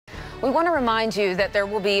We want to remind you that there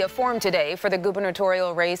will be a forum today for the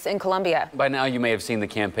gubernatorial race in Columbia. By now, you may have seen the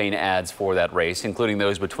campaign ads for that race, including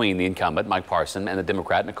those between the incumbent, Mike Parson, and the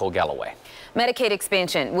Democrat, Nicole Galloway. Medicaid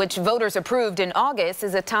expansion, which voters approved in August,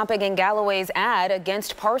 is a topic in Galloway's ad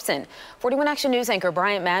against Parson. 41 Action News anchor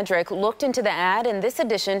Bryant Maddrick looked into the ad in this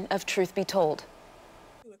edition of Truth Be Told.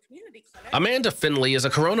 Amanda Finley is a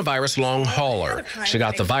coronavirus long hauler. She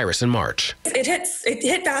got the virus in March. It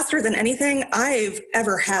hit faster than anything I've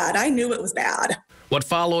ever had. I knew it was bad. What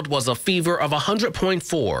followed was a fever of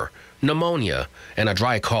 100.4, pneumonia, and a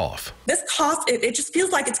dry cough. This cough, it just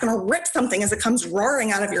feels like it's going to rip something as it comes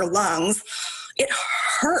roaring out of your lungs. It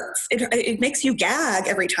hurts. It makes you gag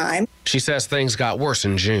every time. She says things got worse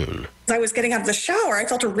in June. As I was getting out of the shower, I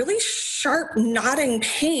felt a really sharp, knotting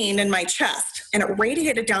pain in my chest, and it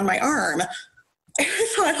radiated down my arm. I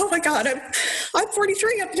thought, oh my God, I'm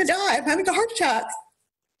 43, I'm going to die, I'm having a heart attack.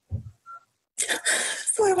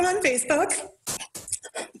 So I went on Facebook.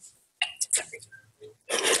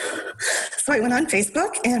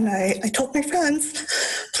 And I told my friends,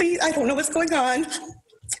 please, I don't know what's going on,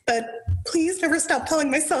 but please never stop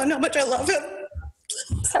telling my son how much I love him.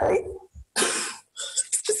 Sorry.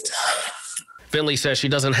 It's just... Finley says she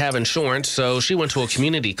doesn't have insurance, so she went to a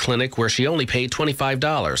community clinic where she only paid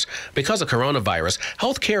 $25. Because of coronavirus,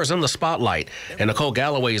 health care is in the spotlight, and Nicole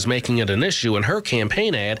Galloway is making it an issue in her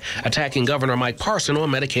campaign ad attacking Governor Mike Parson on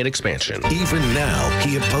Medicaid expansion. Even now,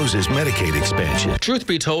 he opposes Medicaid expansion. Truth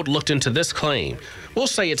Be Told looked into this claim. We'll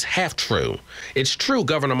say it's half true. It's true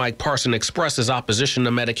Governor Mike Parson expressed his opposition to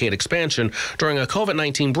Medicaid expansion during a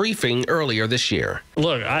COVID-19 briefing earlier this year.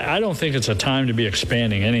 Look, I don't think it's a time to be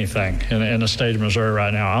expanding anything in the state of Missouri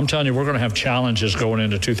right now. I'm telling you, we're going to have challenges going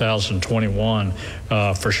into 2021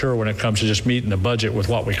 for sure when it comes to just meeting the budget with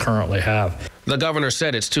what we currently have. The governor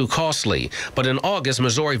said it's too costly, but in August,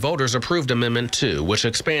 Missouri voters approved Amendment 2, which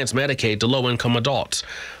expands Medicaid to low-income adults.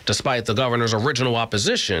 Despite the governor's original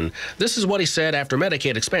opposition, this is what he said after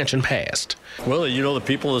Medicaid expansion passed. Well, you know, the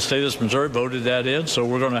people of the state of Missouri voted that in, so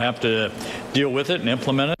we're going to have to deal with it and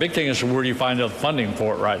implement it. Big thing is, where do you find the funding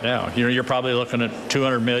for it right now? You know, you're probably looking at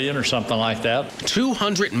 $200 million or something like that.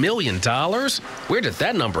 $200 million? Where did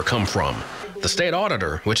that number come from? The state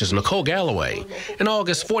auditor, which is Nicole Galloway. In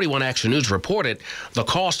August, 41 Action News reported the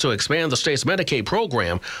cost to expand the state's Medicaid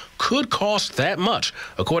program could cost that much,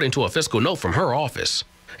 according to a fiscal note from her office.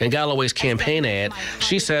 In Galloway's campaign ad,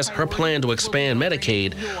 she says her plan to expand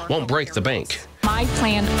Medicaid won't break the bank. My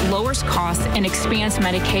plan lowers costs and expands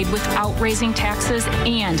Medicaid without raising taxes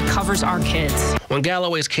and covers our kids. On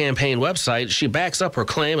Galloway's campaign website, she backs up her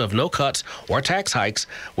claim of no cuts or tax hikes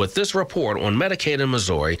with this report on Medicaid in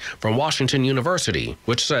Missouri from Washington University,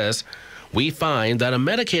 which says, we find that a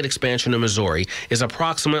Medicaid expansion in Missouri is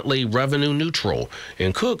approximately revenue neutral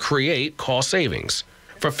and could create cost savings.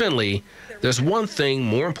 For Finley, there's one thing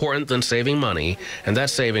more important than saving money, and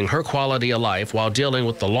that's saving her quality of life while dealing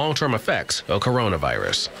with the long-term effects of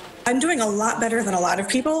coronavirus. I'm doing a lot better than a lot of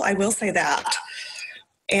people, I will say that.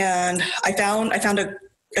 And I found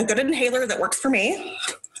a good inhaler that works for me.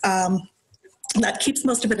 That keeps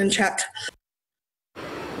most of it in check.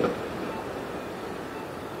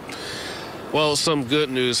 Well, some good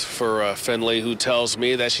news for Finley, who tells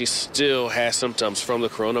me that she still has symptoms from the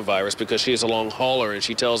coronavirus because she is a long hauler. And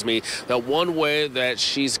she tells me that one way that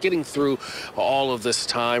she's getting through all of this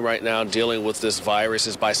time right now dealing with this virus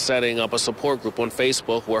is by setting up a support group on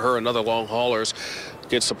Facebook where her and other long haulers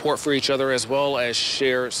get support for each other as well as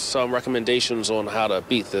share some recommendations on how to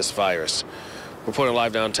beat this virus. Reporting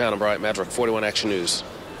live downtown, I'm Bryant Maddrick, 41 Action News.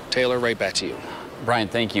 Taylor, right back to you. Brian,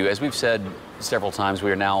 thank you. As we've said several times,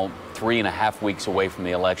 we are now 3.5 weeks away from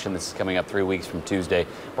the election. This is coming up 3 weeks from Tuesday.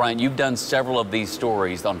 Brian, you've done several of these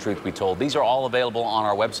stories on Truth Be Told. These are all available on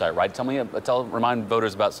our website, right? Remind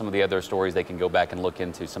voters about some of the other stories they can go back and look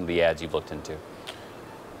into, some of the ads you've looked into.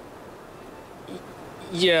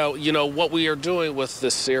 Yeah, you know, what we are doing with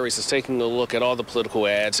this series is taking a look at all the political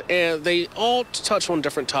ads, and they all touch on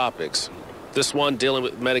different topics. This one dealing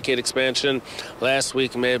with Medicaid expansion. Last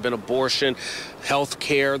week may have been abortion, health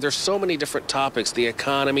care. There's so many different topics, the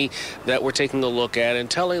economy, that we're taking a look at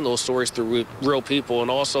and telling those stories through real people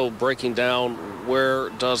and also breaking down where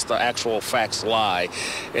does the actual facts lie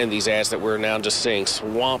in these ads that we're now just seeing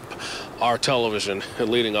swamp our television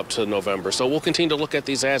leading up to November. So we'll continue to look at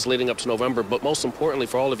these ads leading up to November, but most importantly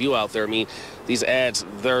for all of you out there, I mean, these ads,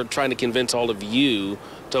 they're trying to convince all of you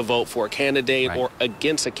to vote for a candidate or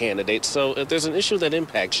against a candidate. So if there's an issue that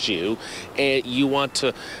impacts you and you want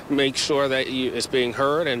to make sure that it's being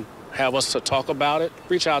heard and have us to talk about it,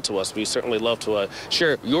 reach out to us. We certainly love to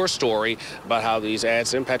share your story about how these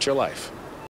ads impact your life.